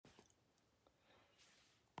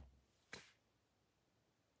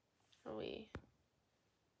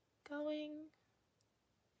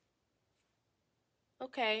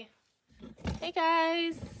Okay. Hey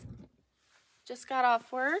guys. Just got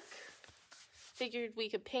off work. Figured we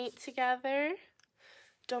could paint together.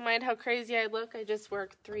 Don't mind how crazy I look. I just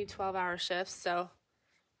worked 3 12-hour shifts, so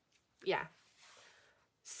yeah.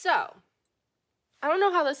 So, I don't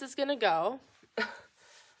know how this is gonna go.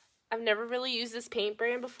 I've never really used this paint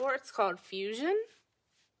brand before. It's called Fusion.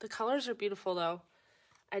 The colors are beautiful though.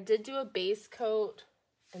 I did do a base coat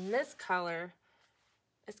in this color.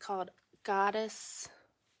 It's called Goddess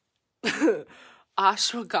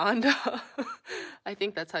Ashwagandha. I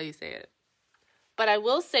think that's how you say it. But I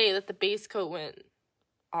will say that the base coat went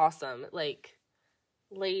awesome. Like,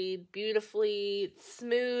 laid beautifully,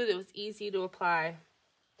 smooth. It was easy to apply.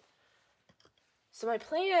 So my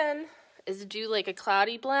plan is to do like a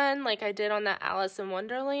cloudy blend like I did on that Alice in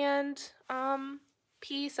Wonderland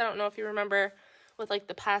piece. I don't know if you remember, with like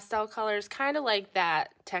the pastel colors, kind of like that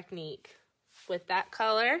technique with that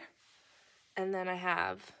color. And then I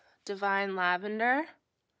have Divine Lavender.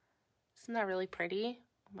 Isn't that really pretty?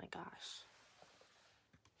 Oh my gosh.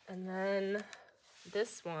 And then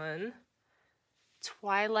this one,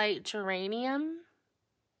 Twilight Geranium.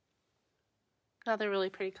 Another really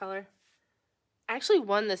pretty color. I actually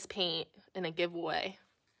won this paint in a giveaway.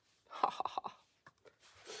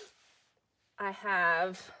 I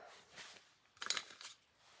have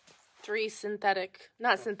 3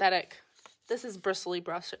 not synthetic. This is bristly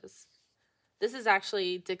brushes. This is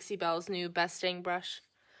actually Dixie Belle's new Best Dang brush.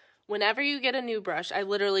 Whenever you get a new brush, I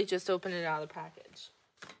literally just open it out of the package.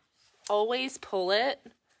 Always pull it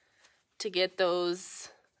to get those,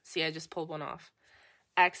 see, I just pulled one off,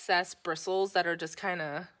 excess bristles that are just kind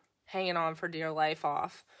of hanging on for dear life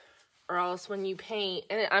off. Or else when you paint,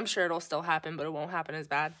 and I'm sure it'll still happen, but it won't happen as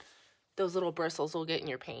bad, those little bristles will get in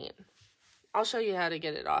your paint. I'll show you how to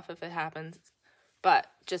get it off if it happens. But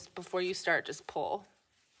just before you start, just pull.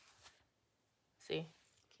 See?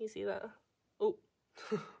 Can you see that? Oh.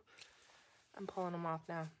 I'm pulling them off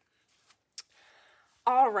now.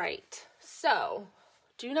 All right. So,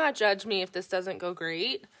 do not judge me if this doesn't go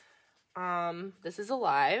great. This is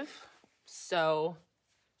alive. So,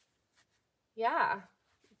 yeah.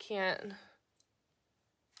 You can't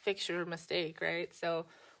fix your mistake, right? So,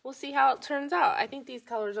 we'll see how it turns out. I think these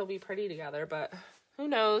colors will be pretty together, but who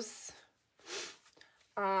knows?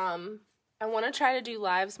 I want to try to do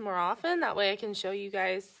lives more often. That way I can show you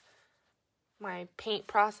guys my paint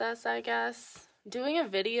process, I guess. Doing a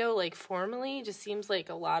video, like, formally just seems like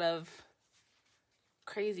a lot of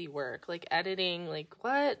crazy work. Like, editing, like,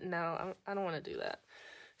 what? No, I don't want to do that.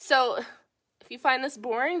 So, if you find this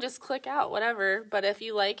boring, just click out, whatever. But if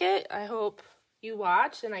you like it, I hope you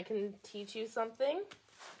watch and I can teach you something.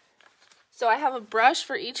 So I have a brush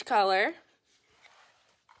for each color.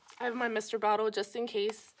 I have my Mr. bottle just in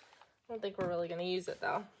case. I don't think we're really going to use it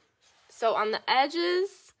though. So on the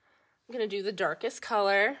edges, I'm going to do the darkest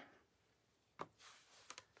color.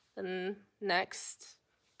 Then next.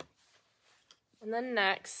 And then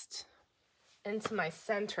next into my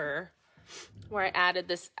center where I added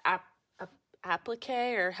this applique,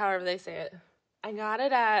 or however they say it. I got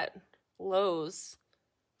it at Lowe's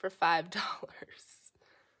for $5.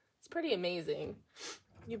 It's pretty amazing.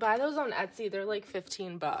 You buy those on Etsy, they're like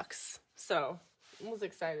 15 bucks. So, I was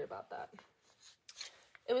excited about that.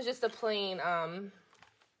 It was just a plain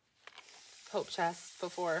Hope Chest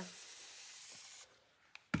before.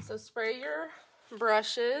 So, spray your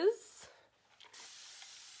brushes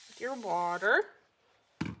with your water.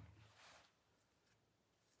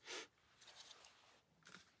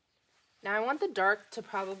 Now, I want the dark to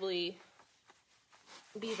probably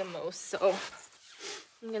be the most, so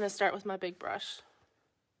I'm going to start with my big brush.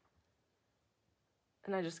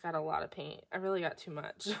 And I just got a lot of paint. I really got too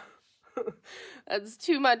much. That's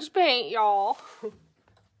too much paint, y'all.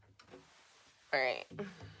 Alright.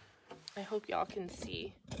 I hope y'all can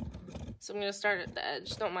see. So I'm going to start at the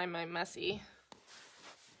edge. Don't mind my messy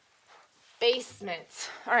basement.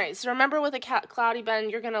 Alright, so remember with a cloudy blend,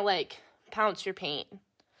 you're going to, like, pounce your paint.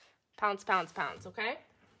 Pounce, pounce, pounce, okay?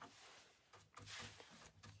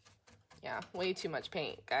 Yeah, way too much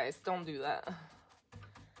paint, guys. Don't do that.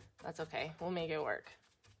 That's okay. We'll make it work.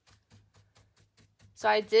 So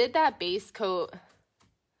I did that base coat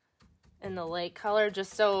in the light color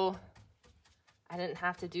just so I didn't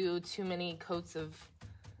have to do too many coats of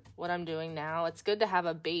what I'm doing now. It's good to have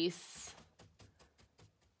a base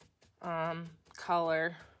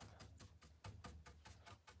color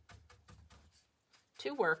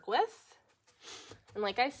to work with. And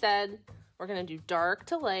like I said, we're going to do dark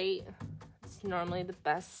to light. It's normally the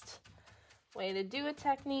best way to do a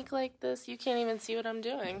technique like this. You can't even see what I'm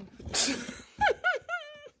doing. Okay.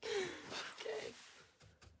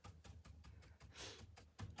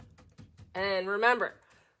 And remember,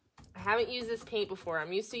 I haven't used this paint before.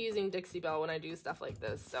 I'm used to using Dixie Belle when I do stuff like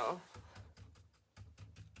this, so.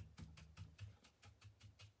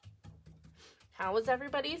 How was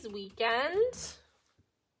everybody's weekend?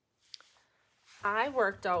 I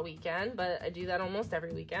worked all weekend, but I do that almost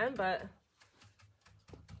every weekend, but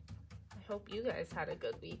I hope you guys had a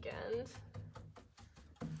good weekend.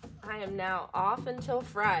 I am now off until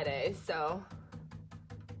Friday, so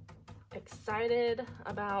excited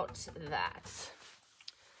about that.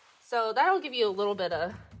 So that'll give you a little bit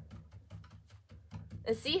of,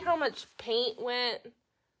 and see how much paint went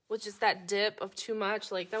with just that dip of too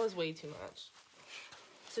much? Like, that was way too much.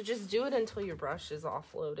 So just do it until your brush is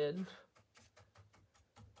offloaded.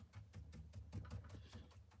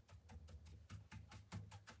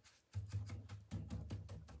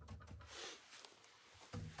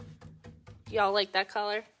 Y'all like that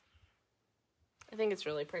color? I think it's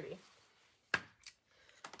really pretty.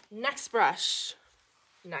 Next brush.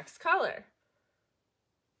 Next color.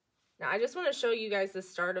 Now I just want to show you guys the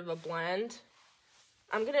start of a blend.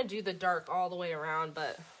 I'm going to do the dark all the way around,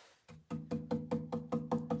 but so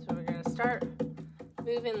we're going to start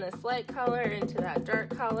moving this light color into that dark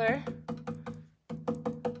color.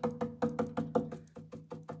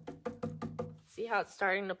 See how it's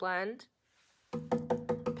starting to blend?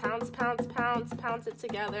 Pounce, pounce, pounce, pounce it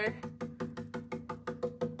together.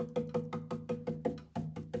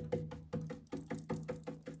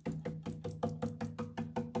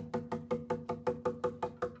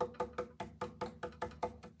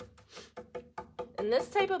 And this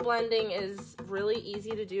type of blending is really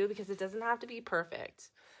easy to do because it doesn't have to be perfect.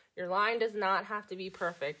 Your line does not have to be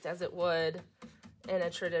perfect as it would in a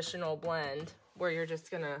traditional blend where you're just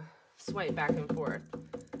gonna swipe back and forth,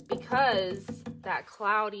 because that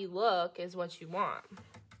cloudy look is what you want.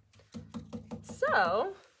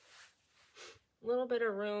 So, a little bit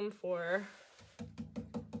of room for,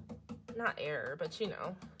 not error, but you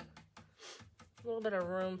know, a little bit of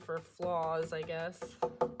room for flaws, I guess,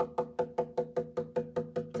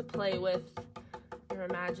 to play with your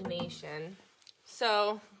imagination.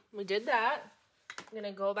 So, we did that. I'm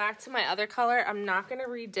gonna go back to my other color. I'm not gonna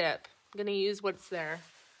re-dip. I'm gonna use what's there.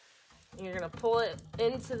 And you're gonna pull it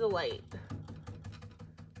into the light.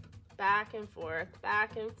 Back and forth,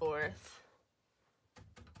 back and forth.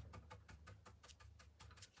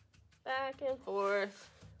 Back and forth.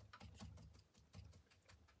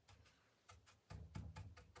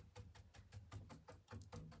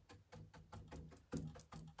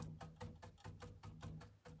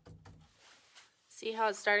 See how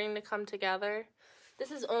it's starting to come together?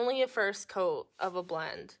 This is only a first coat of a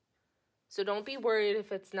blend. So don't be worried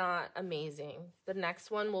if it's not amazing. The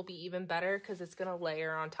next one will be even better because it's going to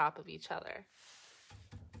layer on top of each other.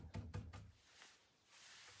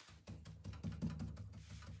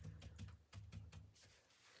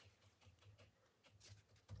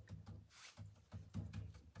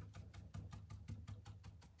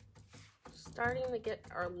 Starting to get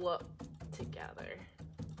our look together.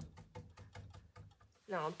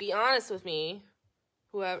 Now, be honest with me.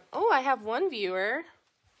 Oh, I have one viewer.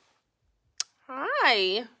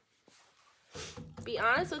 Hi. Be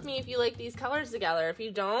honest with me if you like these colors together. If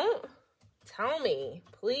you don't, tell me,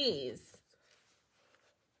 please.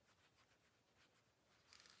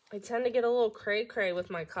 I tend to get a little cray-cray with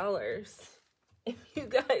my colors, if you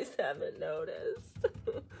guys haven't noticed.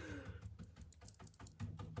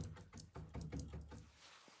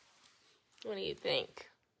 What do you think?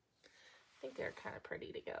 I think they're kind of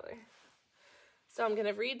pretty together. So I'm going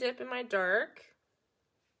to re-dip in my dark.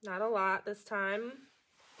 Not a lot this time.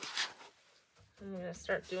 I'm going to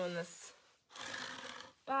start doing this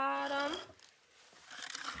bottom.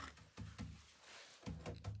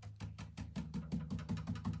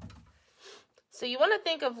 So you want to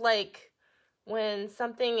think of like when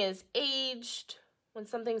something is aged, when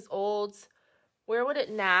something's old, where would it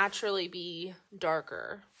naturally be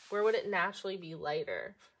darker? Where would it naturally be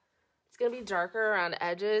lighter? It's going to be darker around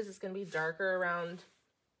edges. It's going to be darker around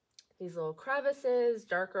these little crevices,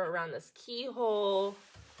 darker around this keyhole.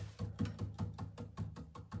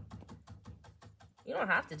 You don't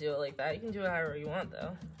have to do it like that. You can do it however you want,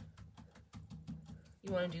 though.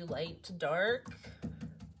 You want to do light to dark.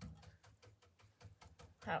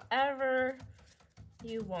 However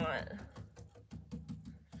you want.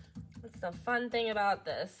 That's the fun thing about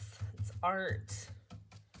this. It's art.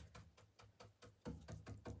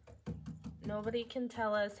 Nobody can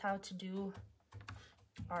tell us how to do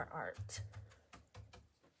our art.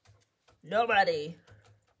 Nobody.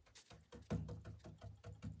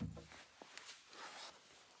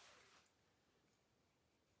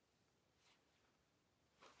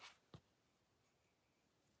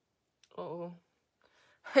 Oh,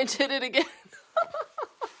 I did it again.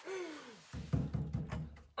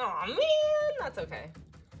 Oh man, that's okay.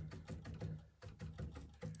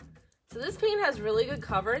 So this paint has really good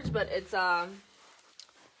coverage, but it's a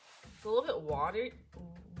little bit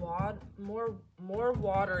more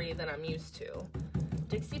watery than I'm used to.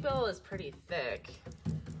 Dixie Belle is pretty thick.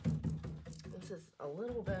 This is a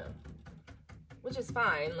little bit, which is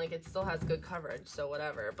fine. Like, it still has good coverage, so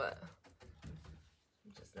whatever, but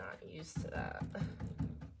I'm just not used to that.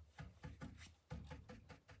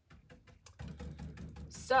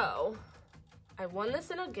 So, I won this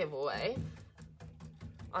in a giveaway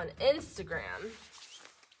on Instagram.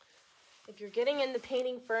 If you're getting into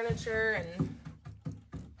painting furniture and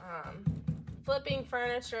flipping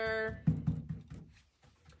furniture,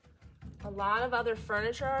 a lot of other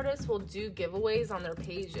furniture artists will do giveaways on their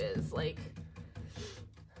pages. Like,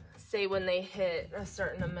 say when they hit a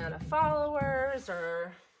certain amount of followers,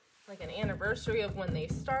 or like an anniversary of when they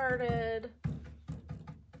started,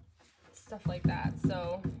 stuff like that.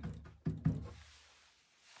 So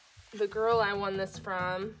the girl I won this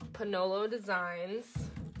from, Panolo Designs,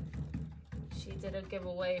 she did a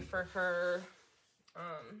giveaway for her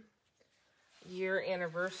year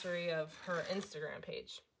anniversary of her Instagram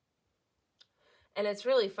page. And it's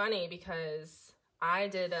really funny because I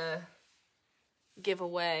did a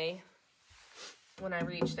giveaway when I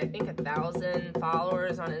reached, I think, 1,000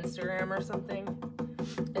 followers on Instagram or something,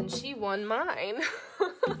 and she won mine.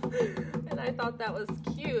 And I thought that was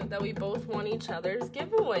cute that we both won each other's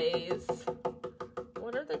giveaways.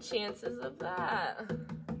 What are the chances of that?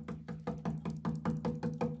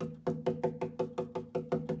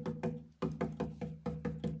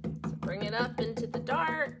 So bring it up into the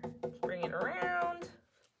dart, bring it around.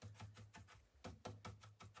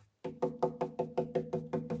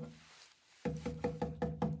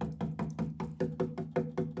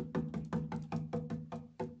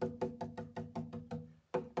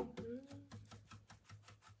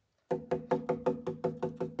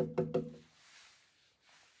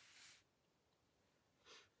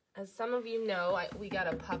 As some of you know, we got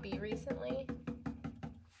a puppy recently,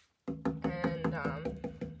 and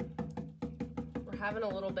we're having a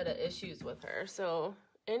little bit of issues with her. So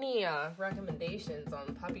any recommendations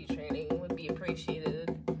on puppy training would be appreciated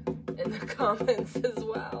in the comments as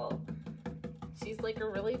well. She's like a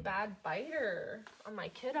really bad biter on my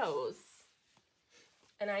kiddos.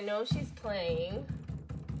 And I know she's playing.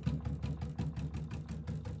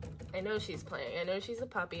 I know she's playing. I know she's a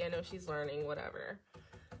puppy. I know she's learning, whatever.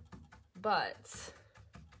 But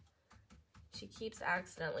she keeps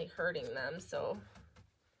accidentally hurting them, so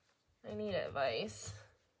I need advice.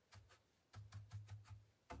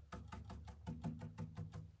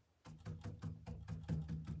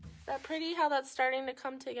 Is that pretty how that's starting to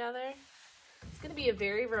come together? It's gonna be a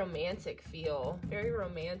very romantic feel, very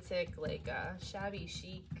romantic, like shabby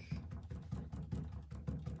chic.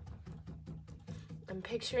 I'm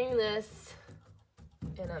picturing this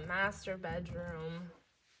in a master bedroom.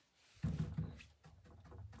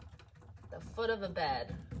 The foot of a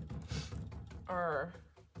bed, or,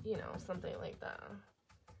 you know, something like that.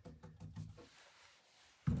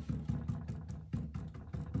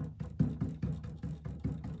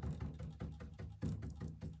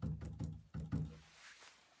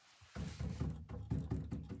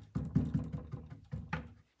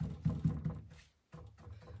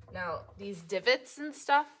 Now, these divots and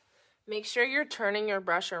stuff, make sure you're turning your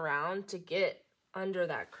brush around to get under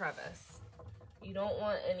that crevice. You don't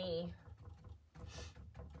want any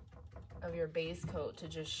of your base coat to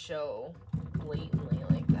just show blatantly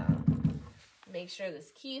like that. Make sure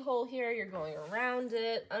this keyhole here, you're going around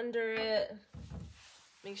it, under it.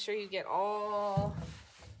 Make sure you get all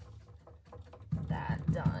that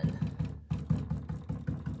done.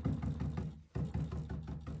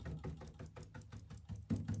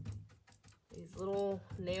 These little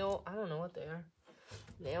nail, I don't know what they are,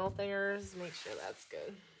 nail thingers, make sure that's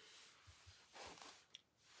good.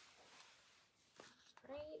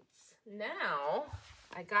 Now,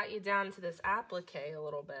 I got you down to this applique a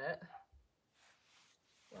little bit.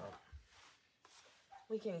 Well,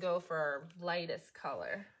 we can go for our lightest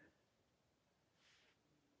color.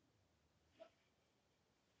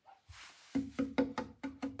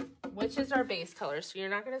 Which is our base color, so you're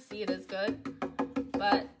not going to see it as good,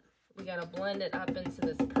 but we got to blend it up into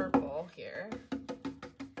this purple here.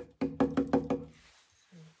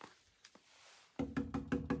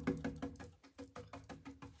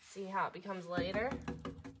 See how it becomes lighter?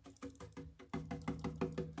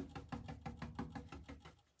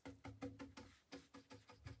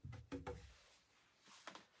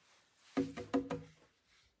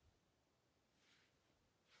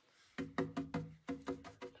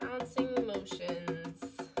 pulsing motions.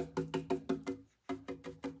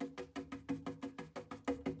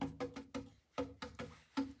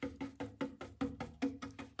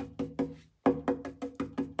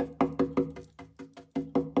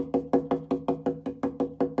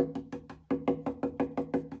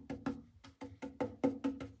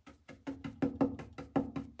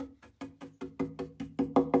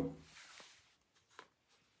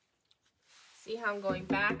 See how I'm going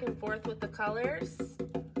back and forth with the colors?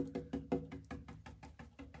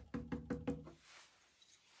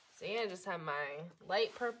 See, I just have my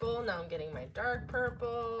light purple, now I'm getting my dark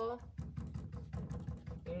purple.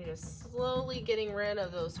 You're just slowly getting rid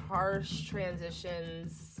of those harsh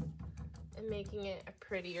transitions and making it a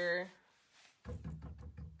prettier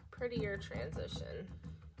transition.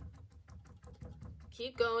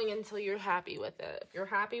 Keep going until you're happy with it. If you're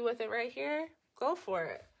happy with it right here, go for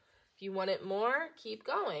it. If you want it more, keep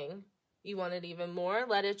going. You want it even more,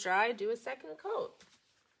 let it dry, do a second coat.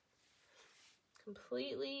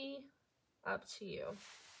 Completely up to you.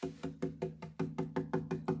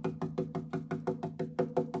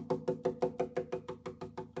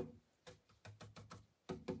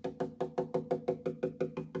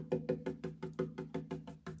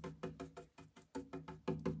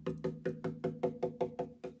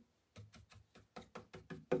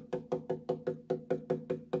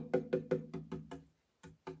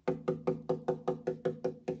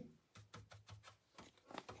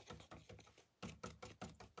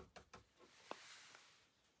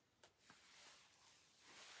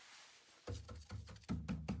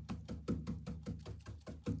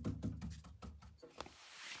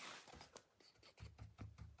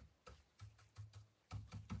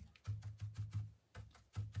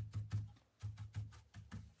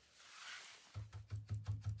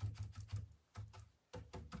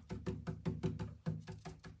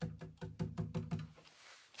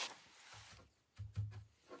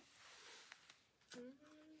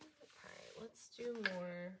 Let's do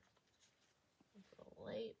more of the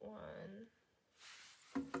light one.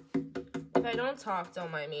 If I don't talk,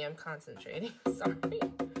 don't mind me, I'm concentrating, sorry. But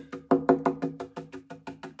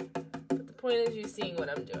the point is you seeing what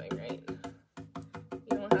I'm doing, right?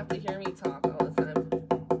 You don't have to hear me talk all the time.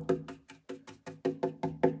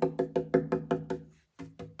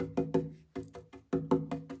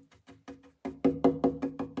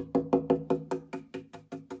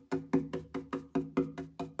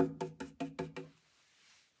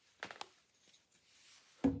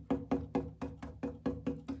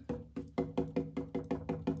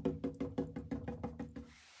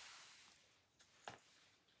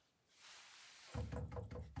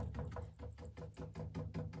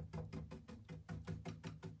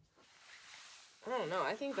 I don't know,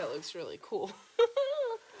 I think that looks really cool.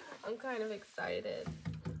 I'm kind of excited.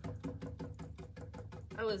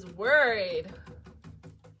 I was worried.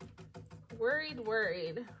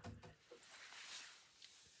 Worried.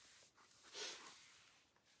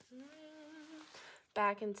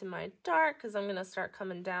 Back into my dark because I'm going to start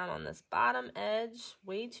coming down on this bottom edge.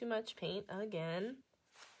 Way too much paint again.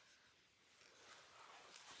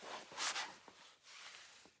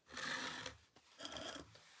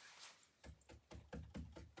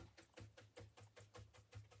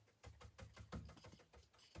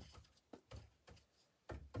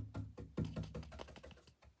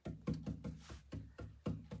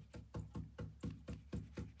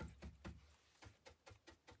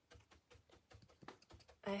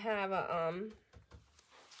 I have a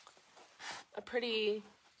pretty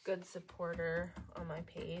good supporter on my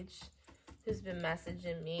page who's been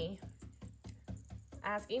messaging me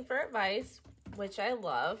asking for advice, which I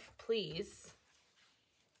love. Please,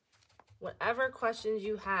 whatever questions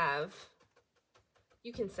you have,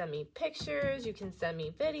 you can send me pictures, you can send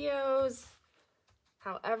me videos,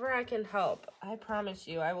 however I can help. I promise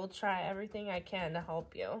you, I will try everything I can to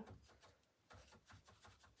help you.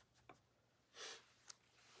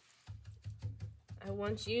 I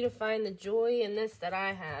want you to find the joy in this that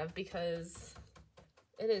I have because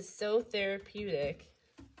it is so therapeutic.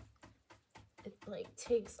 It like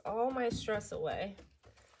takes all my stress away.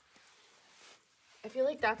 I feel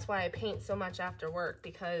like that's why I paint so much after work,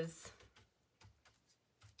 because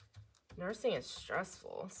nursing is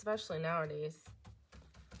stressful, especially nowadays.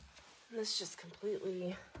 And this just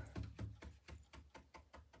completely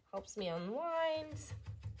helps me unwind.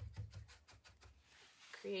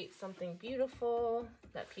 Create something beautiful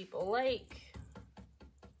that people like.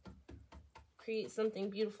 Create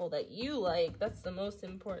something beautiful that you like. That's the most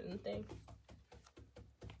important thing.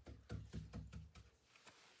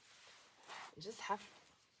 Just have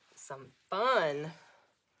some fun.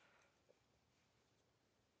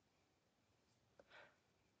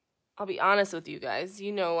 I'll be honest with you guys.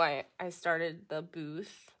 You know I started the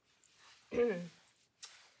booth. I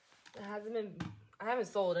haven't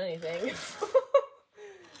sold anything.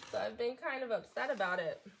 So I've been kind of upset about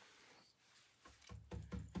it.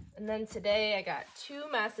 And then today I got 2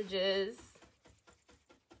 messages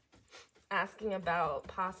asking about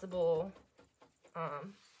possible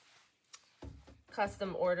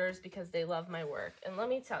custom orders because they love my work. And let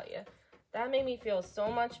me tell you, that made me feel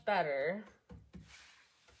so much better.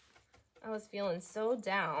 I was feeling so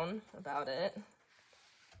down about it.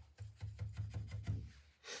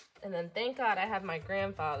 And then thank God I have my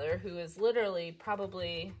grandfather, who is literally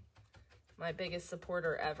probably my biggest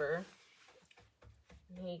supporter ever.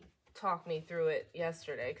 And he talked me through it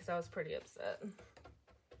yesterday because I was pretty upset.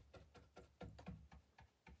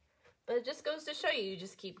 But it just goes to show you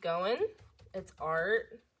just keep going. It's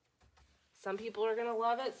art. Some people are going to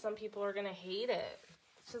love it. Some people are going to hate it.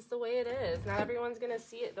 It's just the way it is. Not everyone's going to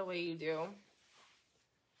see it the way you do.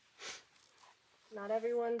 Not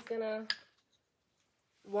everyone's going to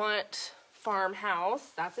want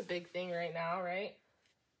farmhouse. That's a big thing right now, right?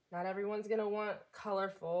 Not everyone's going to want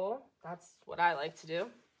colorful. That's what I like to do.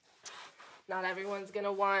 Not everyone's going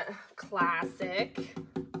to want classic.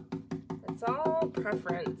 It's all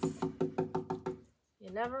preference.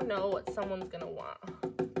 You never know what someone's going to want.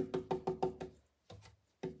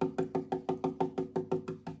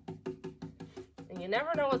 And you never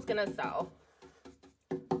know what's going to sell.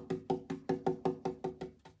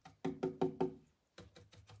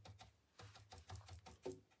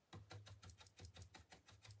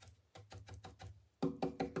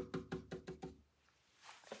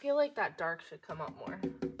 I feel like that dark should come up more.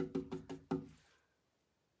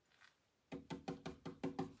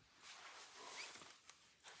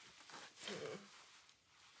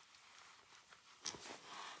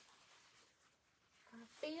 I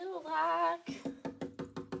feel like,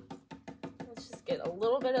 let's just get a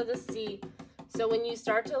little bit of the sea. So when you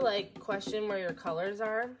start to like question where your colors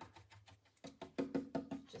are,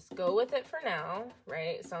 just go with it for now,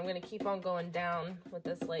 right? So I'm going to keep on going down with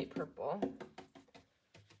this light purple.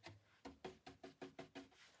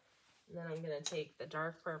 And then I'm going to take the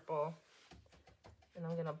dark purple and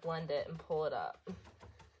I'm going to blend it and pull it up.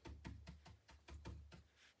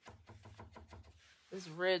 This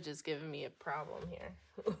ridge is giving me a problem here.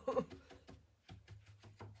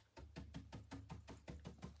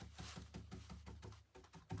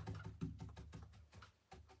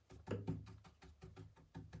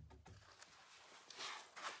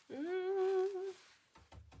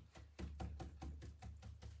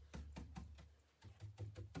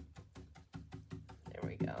 There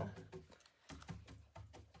we go.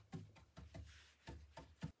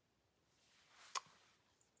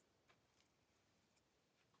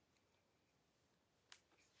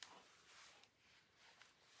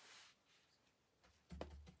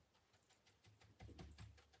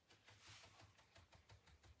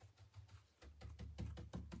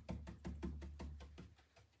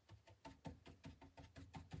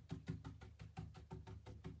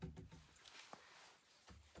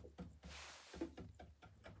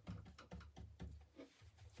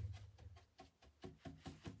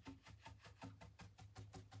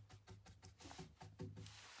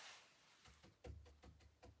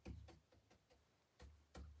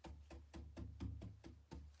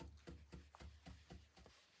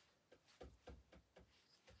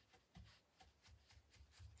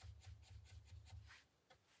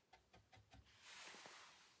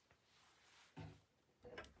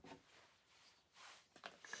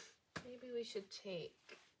 Maybe we should take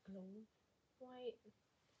the white,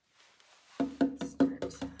 start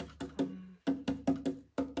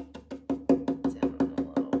down a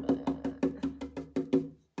little bit.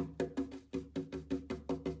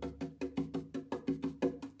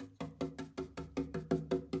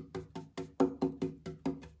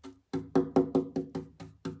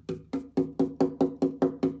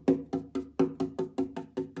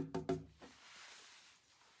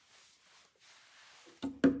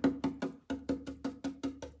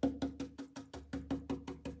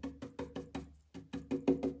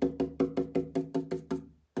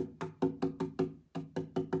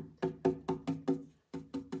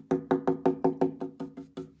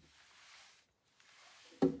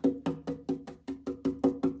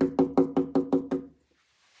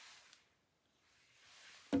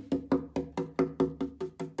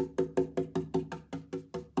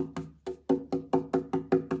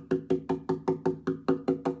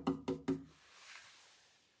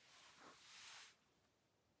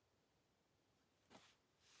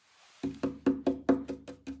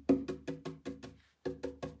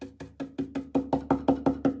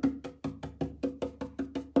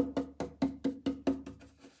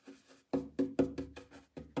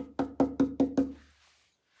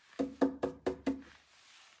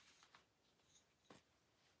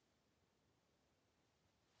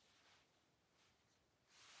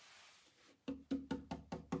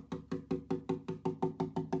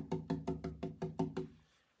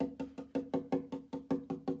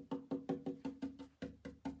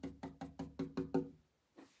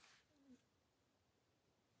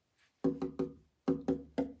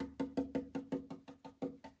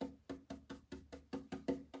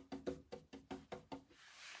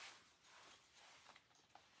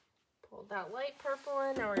 purple. That light purple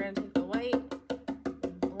in, now we're going to take the white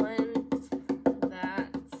and blend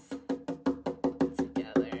that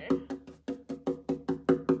together.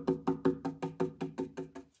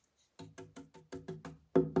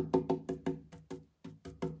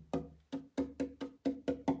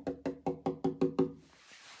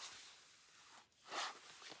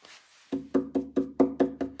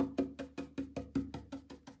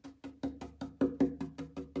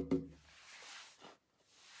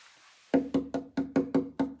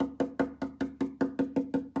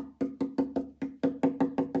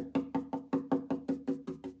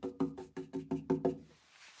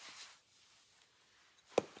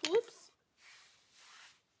 Whoops.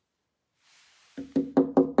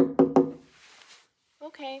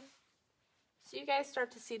 Okay. So you guys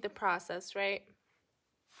start to see the process, right?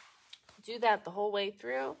 Do that the whole way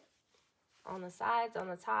through, on the sides, on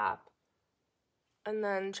the top, and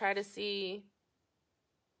then try to see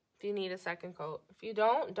if you need a second coat. If you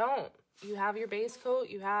don't. You have your base coat,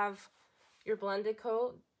 you have your blended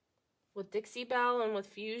coat. With Dixie Belle and with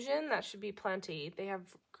Fusion, that should be plenty. They have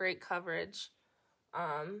great coverage.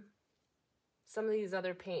 Some of these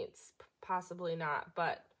other paints, possibly not,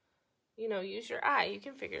 but, you know, use your eye. You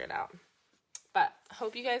can figure it out. But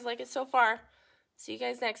hope you guys like it so far. See you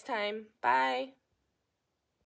guys next time. Bye.